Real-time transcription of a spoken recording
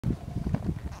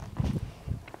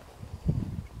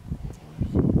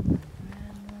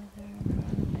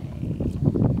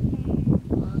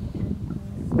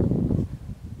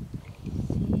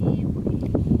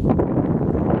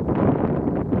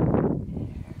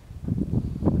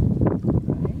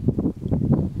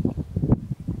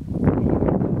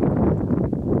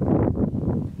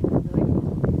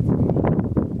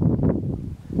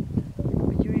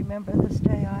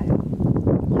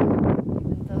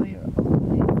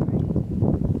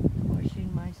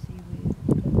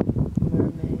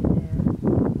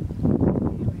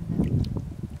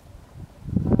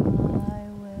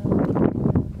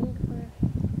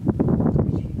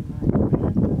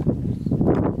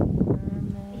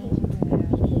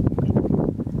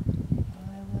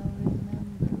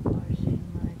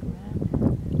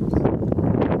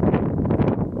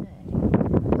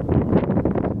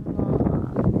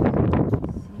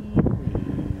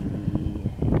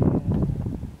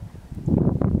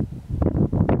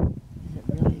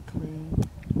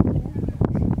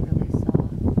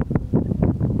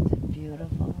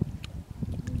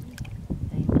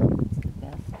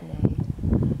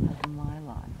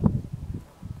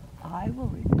I will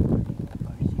remember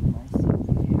washing my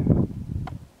seaweed hair.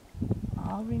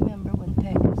 I'll remember when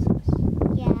Pegasus,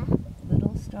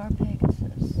 little star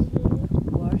Pegasus,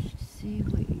 washed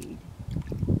seaweed,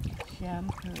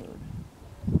 shampooed,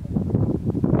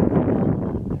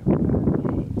 another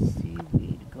mermaid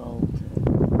seaweed golden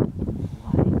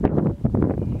white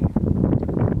hair.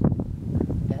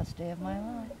 Best day of my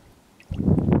life.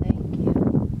 Thank you.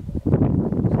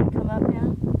 Should I come up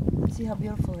now? Let's see how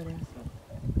beautiful it is.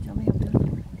 Tell me how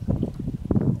beautiful it is.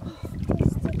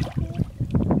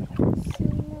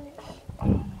 Oh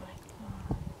my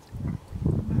God.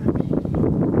 Mermaid.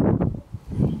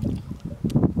 Thank you.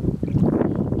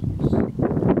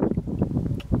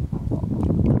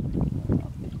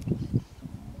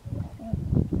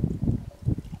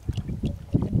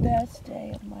 The best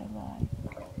day of my life.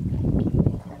 Thank you.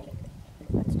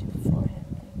 Let's do forehead.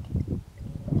 Thank you.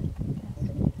 Best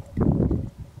day.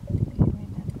 Do you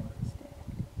remember this day?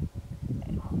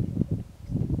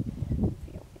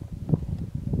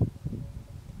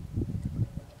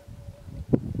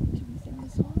 Should we sing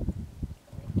this song?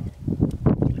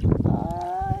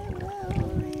 I will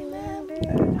remember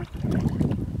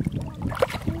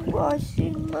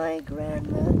washing my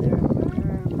grandmother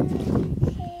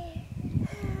mermaid hair.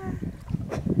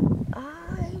 I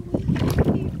will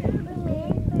remember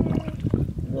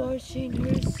washing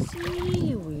her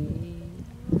seaweed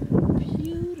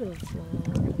beautiful